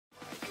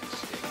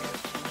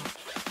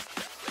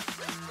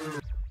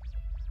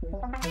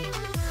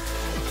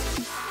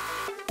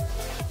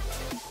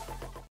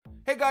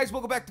Hey guys,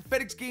 welcome back to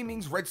FedEx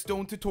Gaming's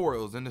Redstone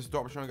tutorials. In this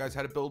tutorial, I'm showing you guys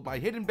how to build my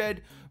hidden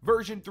bed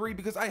version 3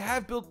 because I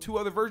have built 2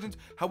 other versions.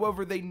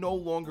 However, they no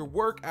longer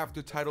work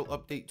after title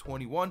update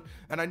 21.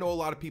 And I know a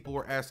lot of people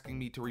were asking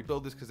me to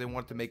rebuild this because they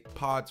wanted to make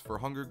pods for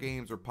Hunger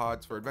Games or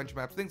pods for adventure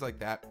maps, things like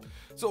that.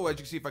 So as you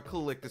can see, if I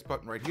click this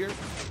button right here,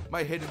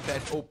 my hidden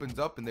bed opens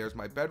up and there's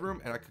my bedroom,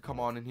 and I could come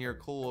on in here,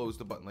 close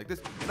the button like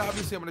this. And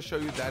obviously I'm going to show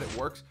you that it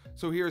works.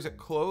 So here's it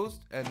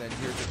closed, and then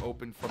here's it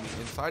open from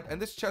the inside.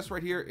 And this chest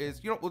right here is,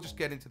 we'll just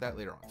get into that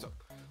later on. So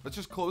let's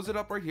just close it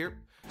up right here.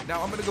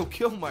 Now I'm gonna go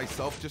kill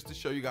myself just to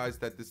show you guys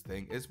that this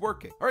thing is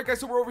working. All right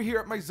guys, so we're over here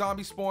at my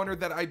zombie spawner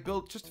that I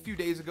built just a few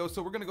days ago.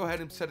 So we're gonna go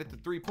ahead and set it to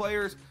 3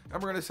 players,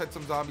 and we're gonna set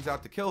some zombies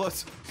out to kill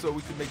us so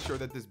we can make sure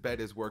that this bed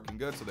is working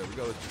good. So there we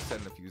go. Let's just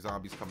send a few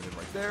zombies coming in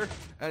right there,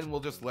 and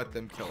we'll just let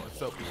them kill us.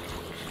 So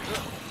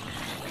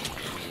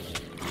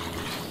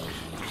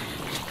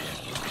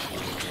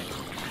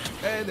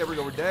and there we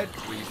go, we're dead.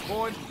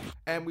 Respawn.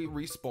 And we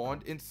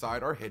respawned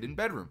inside our hidden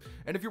bedroom.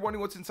 And if you're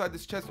wondering what's inside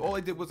this chest, all I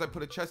did was I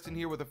put a chest in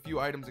here with a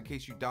few items in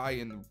case you die,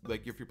 and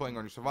like if you're playing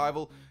on your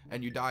survival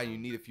and you die and you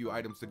need a few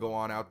items to go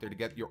on out there to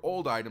get your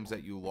old items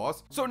that you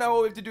lost. So now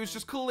all we have to do is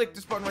just click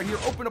this button right here,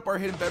 open up our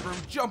hidden bedroom,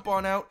 jump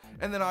on out,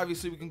 and then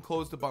obviously we can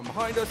close the button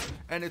behind us,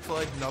 and it's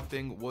like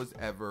nothing was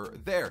ever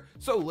there.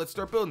 So let's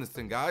start building this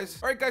thing, guys.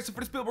 All right guys, so for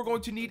this build we're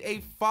going to need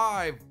a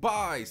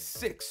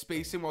 5x6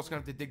 spacing. We're also gonna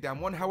have to dig down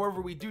 1.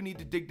 However, we do need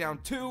to dig down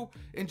 2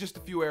 in just a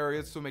few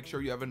areas, so make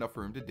sure you have enough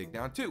room to dig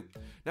down 2.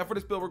 Now for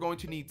this build we're going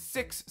to need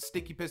 6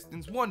 sticky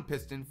pistons, 1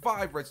 piston,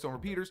 5 redstone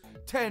repeaters,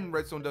 10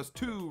 redstone dust,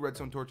 2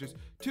 redstone torches,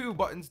 2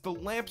 buttons. The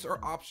lamps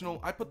are optional.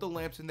 I put the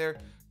lamps in there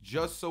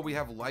just so we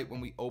have light when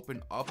we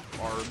open up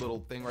our little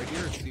thing right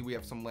here. See, we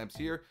have some lamps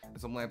here and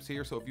some lamps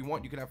here, so if you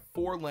want you can have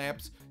 4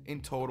 lamps in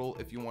total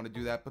if you want to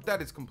do that, but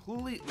that is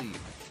completely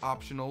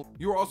optional.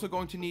 You're also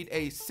going to need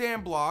a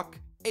sand block,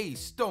 a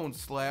stone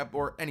slab,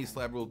 or any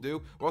slab will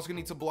do. We're also gonna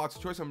need some blocks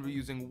of choice. I'm gonna be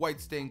using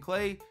white stained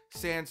clay,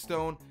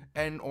 sandstone,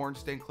 and orange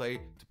stained clay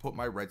to put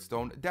my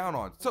redstone down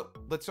on. So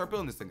let's start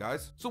building this thing,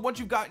 guys. So once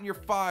you've gotten your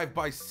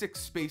 5x6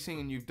 spacing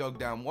and you've dug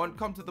down 1,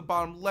 come to the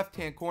bottom left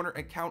hand corner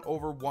and count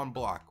over 1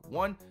 block.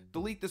 1,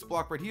 delete this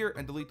block right here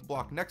and delete the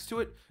block next to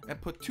it, and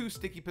put 2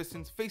 sticky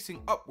pistons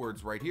facing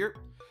upwards right here.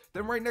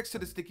 Then right next to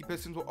the sticky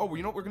pistons, oh,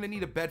 you know what, we're gonna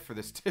need a bed for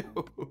this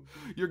too.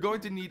 You're going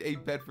to need a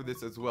bed for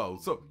this as well.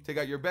 So take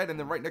out your bed, and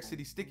then right next to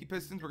these sticky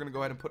pistons we're gonna go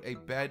ahead and put a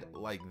bed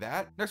like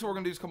that. Next, what we're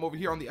gonna do is come over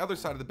here on the other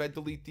side of the bed,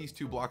 delete these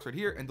 2 blocks right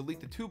here, and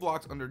delete the 2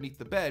 blocks underneath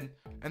the bed.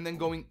 And then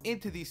going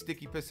into these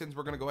sticky pistons,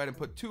 we're gonna go ahead and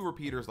put 2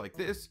 repeaters like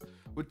this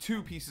with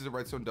 2 pieces of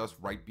redstone dust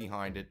right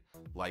behind it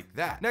like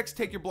that. Next,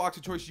 take your blocks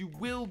of choice. You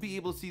will be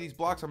able to see these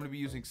blocks. I'm going to be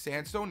using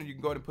sandstone, and you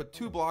can go ahead and put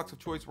 2 blocks of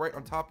choice right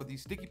on top of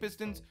these sticky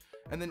pistons,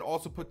 and then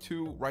also put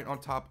 2 right on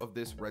top of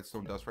this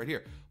redstone dust right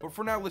here. But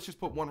for now, let's just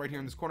put 1 right here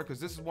in this corner because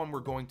this is one we're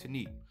going to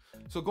need.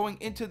 So going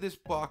into this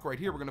block right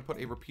here, we're going to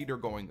put a repeater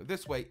going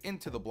this way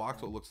into the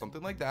block, so it looks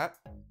something like that.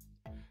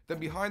 Then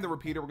behind the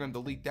repeater, we're going to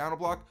delete down a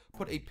block,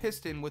 put a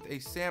piston with a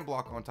sand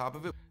block on top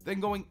of it. Then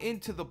going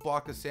into the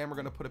block of sand, we're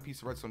going to put a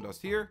piece of redstone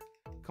dust here,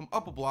 come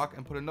up a block,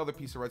 and put another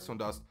piece of redstone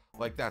dust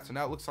like that. So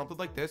now it looks something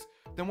like this.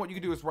 Then what you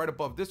can do is right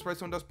above this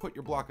redstone dust, put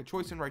your block of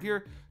choice in right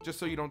here, just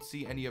so you don't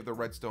see any of the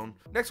redstone.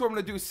 Next, what I'm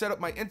going to do is set up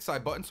my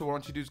inside button. So what I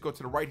want you to do is go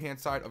to the right hand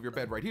side of your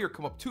bed right here,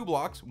 come up 2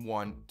 blocks,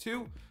 1,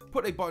 2,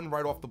 put a button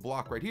right off the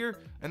block right here,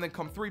 and then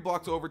come 3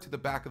 blocks over to the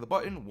back of the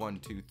button, 1,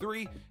 2,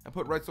 3, and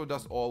put redstone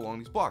dust all along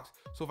these blocks.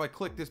 So if I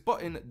click this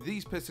button,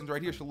 these pistons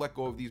right here should let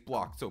go of these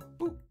blocks. So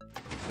boop,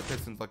 the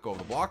pistons let go of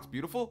the blocks.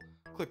 Beautiful.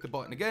 Click the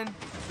button again,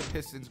 the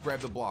pistons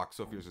grab the block.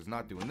 So if yours is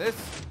not doing this,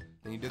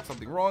 then you did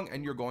something wrong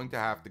and you're going to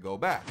have to go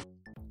back.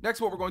 Next,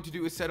 what we're going to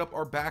do is set up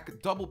our back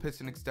double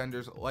piston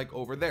extenders like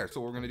over there.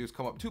 So what we're going to do is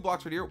come up 2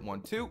 blocks right here,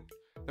 1, 2.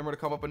 Then we're going to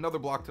come up another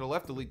block to the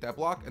left, delete that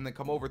block, and then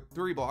come over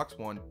 3 blocks,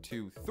 1,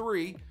 2,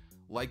 3,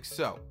 like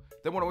so.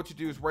 Then what I want you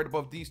to do is right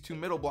above these 2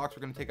 middle blocks,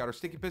 we're going to take out our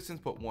sticky pistons,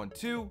 put 1,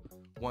 2,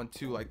 1,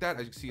 2 like that.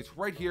 As you can see, it's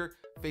right here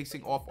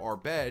facing off our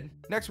bed.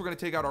 Next, we're going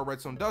to take out our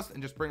redstone dust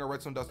and just bring our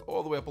redstone dust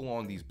all the way up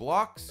along these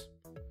blocks.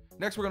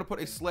 Next, we're going to put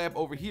a slab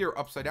over here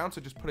upside down.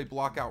 So just put a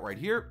block out right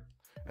here,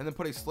 and then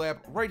put a slab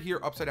right here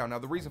upside down. Now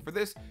the reason for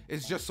this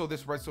is just so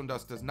this redstone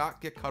dust does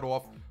not get cut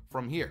off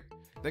from here.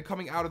 Then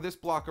coming out of this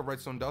block of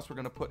redstone dust, we're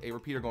going to put a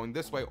repeater going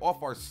this way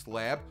off our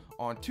slab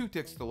on 2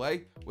 ticks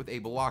delay with a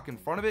block in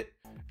front of it,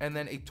 and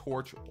then a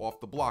torch off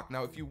the block.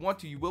 Now if you want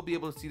to, you will be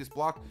able to see this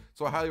block,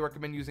 so I highly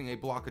recommend using a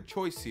block of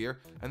choice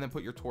here, and then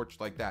put your torch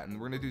like that. And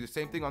we're going to do the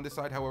same thing on this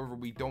side. However,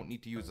 we don't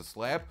need to use a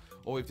slab.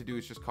 All we have to do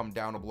is just come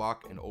down a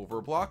block and over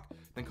a block,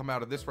 then come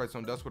out of this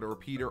redstone dust with a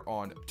repeater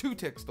on 2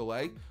 ticks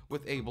delay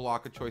with a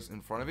block of choice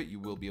in front of it. You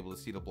will be able to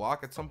see the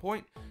block at some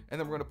point, and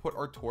then we're going to put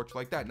our torch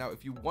like that. Now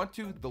if you want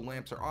to, the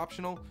lamps are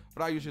optional,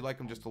 but I usually like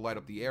them just to light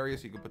up the area.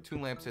 So you can put 2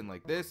 lamps in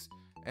like this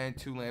and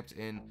 2 lamps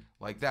in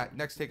like that.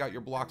 Next, take out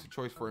your blocks of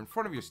choice for in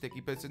front of your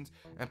sticky pistons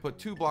and put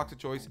 2 blocks of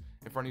choice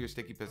in front of your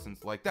sticky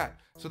pistons like that.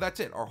 So that's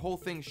it. Our whole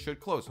thing should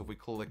close. So if we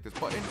click this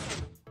button,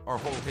 our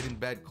whole hidden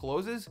bed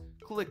closes.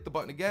 click the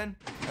button again,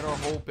 and our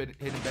whole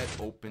hidden bed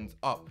opens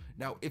up.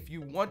 Now, if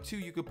you want to,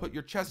 you could put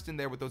your chest in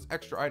there with those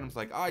extra items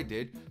like I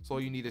did. So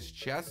all you need is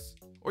chests,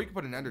 or you can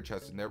put an ender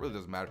chest in there. It really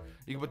doesn't matter.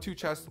 You can put 2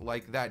 chests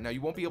like that. Now, you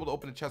won't be able to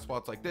open a chest while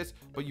it's like this,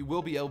 but you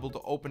will be able to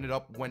open it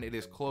up when it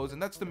is closed,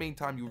 and that's the main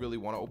time you really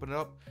want to open it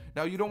up.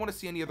 Now, you don't want to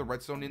see any of the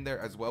redstone in there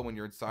as well when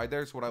you're inside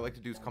there, so what I like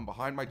to do is come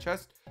behind my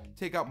chest,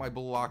 take out my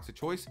blocks of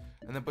choice,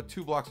 and then put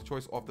 2 blocks of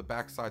choice off the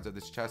back sides of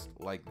this chest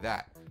like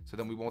that. So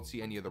then we won't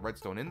see any of the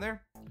redstone in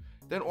there.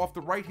 Then off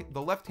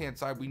the left hand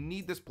side, we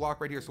need this block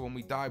right here, so when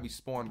we die, we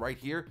spawn right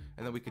here,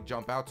 and then we could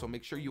jump out. So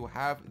make sure you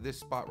have this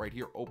spot right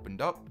here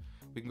opened up.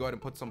 We can go ahead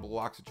and put some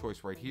blocks of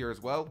choice right here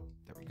as well.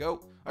 There we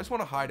go. I just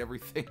want to hide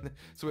everything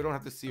so we don't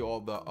have to see all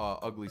the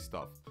ugly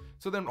stuff.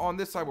 So then on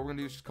this side, what we're going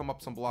to do is just come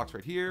up some blocks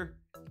right here,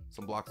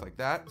 some blocks like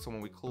that. So when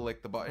we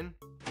click the button,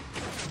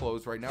 it's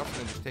closed right now. So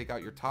then just take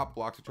out your top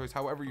blocks of choice,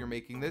 however you're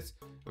making this.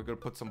 We're going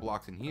to put some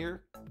blocks in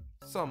here,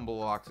 some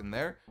blocks in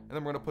there, and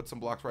then we're going to put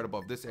some blocks right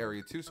above this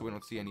area too, so we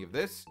don't see any of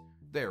this.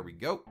 There we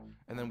go.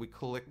 And then we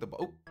click the,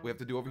 oh, we have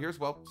to do over here as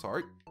well.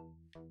 Sorry.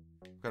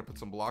 Got to put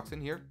some blocks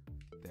in here.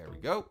 There we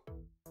go.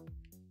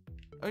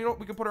 Oh, you know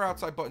what? We can put our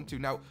outside button too.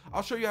 Now,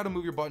 I'll show you how to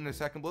move your button in a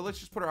second, but let's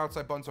just put our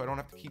outside button so I don't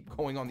have to keep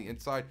going on the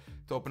inside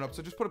to open up.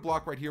 So just put a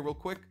block right here real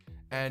quick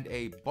and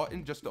a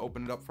button just to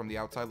open it up from the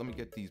outside. Let me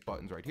get these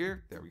buttons right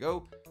here. There we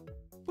go.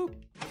 Boop.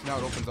 So now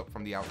it opens up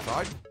from the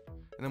outside.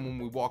 And then when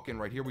we walk in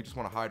right here, we just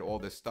want to hide all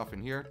this stuff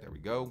in here. There we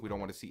go. We don't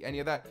want to see any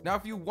of that. Now,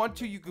 if you want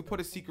to, you could put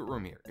a secret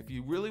room here. If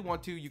you really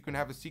want to, you can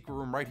have a secret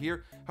room right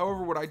here.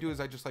 However, what I do is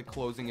I just like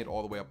closing it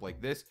all the way up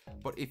like this.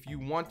 But if you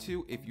want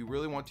to, if you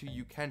really want to,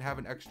 you can have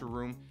an extra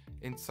room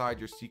inside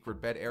your secret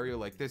bed area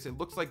like this. It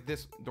looks like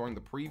this during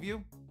the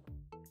preview.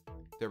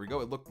 There we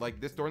go. It looked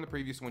like this during the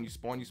preview. So when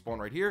you spawn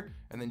right here,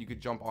 and then you could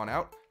jump on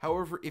out.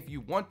 However, if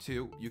you want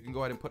to, you can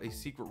go ahead and put a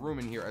secret room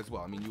in here as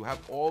well. I mean, you have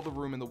all the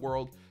room in the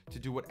world to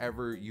do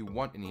whatever you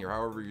want in here.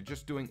 However, you're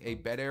just doing a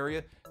bed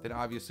area, then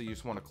obviously you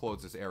just want to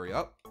close this area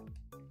up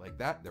like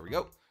that. There we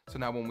go. So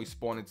now when we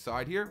spawn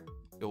inside here,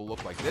 it will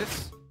look like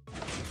this.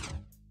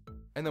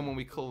 And then when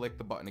we click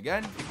the button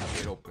again,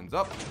 it opens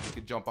up. We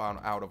can jump on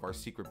out of our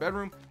secret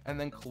bedroom and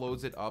then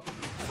close it up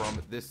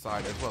from this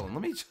side as well. And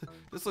let me just,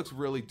 this looks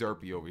really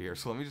derpy over here.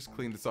 So let me just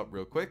clean this up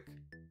real quick.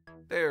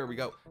 There we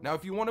go. Now,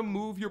 if you want to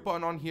move your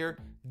button on here,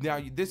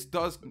 now this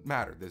does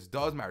matter. This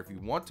does matter. If you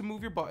want to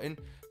move your button,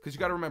 because you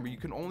got to remember, you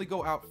can only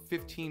go out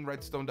 15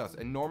 redstone dust.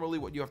 And normally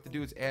what you have to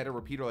do is add a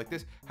repeater like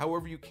this.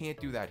 However, you can't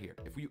do that here.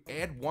 If you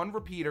add 1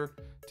 repeater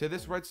to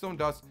this redstone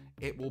dust,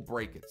 it will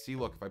break it. See,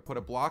 look, if I put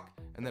a block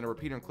and then a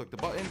repeater and click the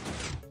button,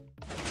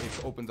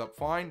 it opens up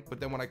fine.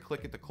 But then when I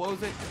click it to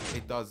close it,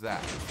 it does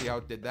that. See how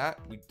it did that?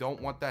 We don't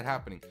want that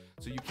happening.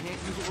 So you can't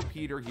use a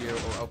repeater here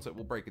or else it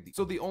will break it.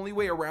 So the only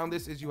way around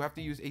this is you have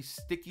to use a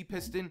sticky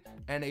piston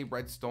and a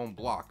redstone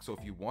block. So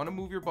if you want to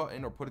move your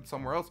button or put it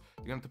somewhere else,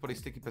 you're going to have to put a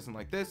sticky piston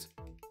like this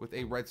with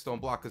a redstone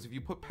block. Because if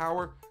you put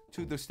power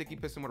to the sticky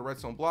piston with a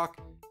redstone block,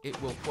 it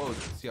will close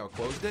it. See how it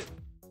closed it?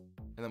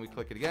 And then we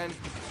click it again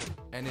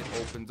and it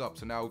opens up.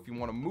 So now if you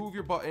want to move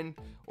your button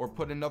or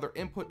put another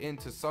input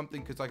into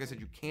something, because like I said,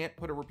 you can't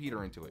put a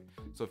repeater into it.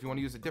 So if you want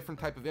to use a different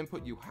type of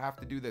input, you have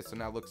to do this. So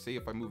now look, see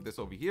if I move this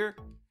over here,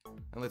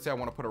 and let's say I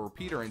want to put a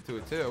repeater into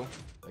it too,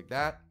 like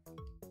that.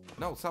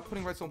 No, stop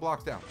putting redstone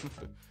blocks down.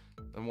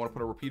 I want to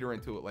put a repeater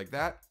into it like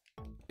that.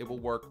 It will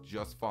work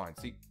just fine.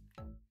 See?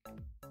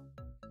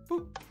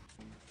 Boop.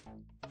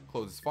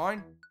 Closes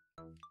fine.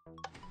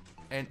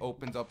 And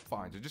opens up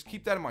fine. So just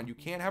keep that in mind. You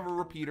can't have a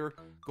repeater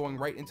going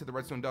right into the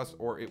redstone dust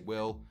or it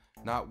will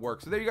not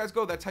work. So there you guys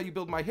go. That's how you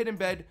build my hidden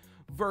bed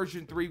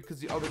version 3, because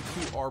the other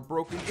 2 are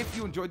broken. If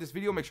you enjoyed this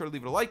video, make sure to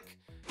leave it a like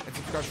and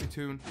subscribe to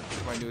tune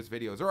for my newest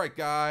videos. All right,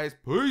 guys.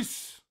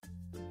 Peace.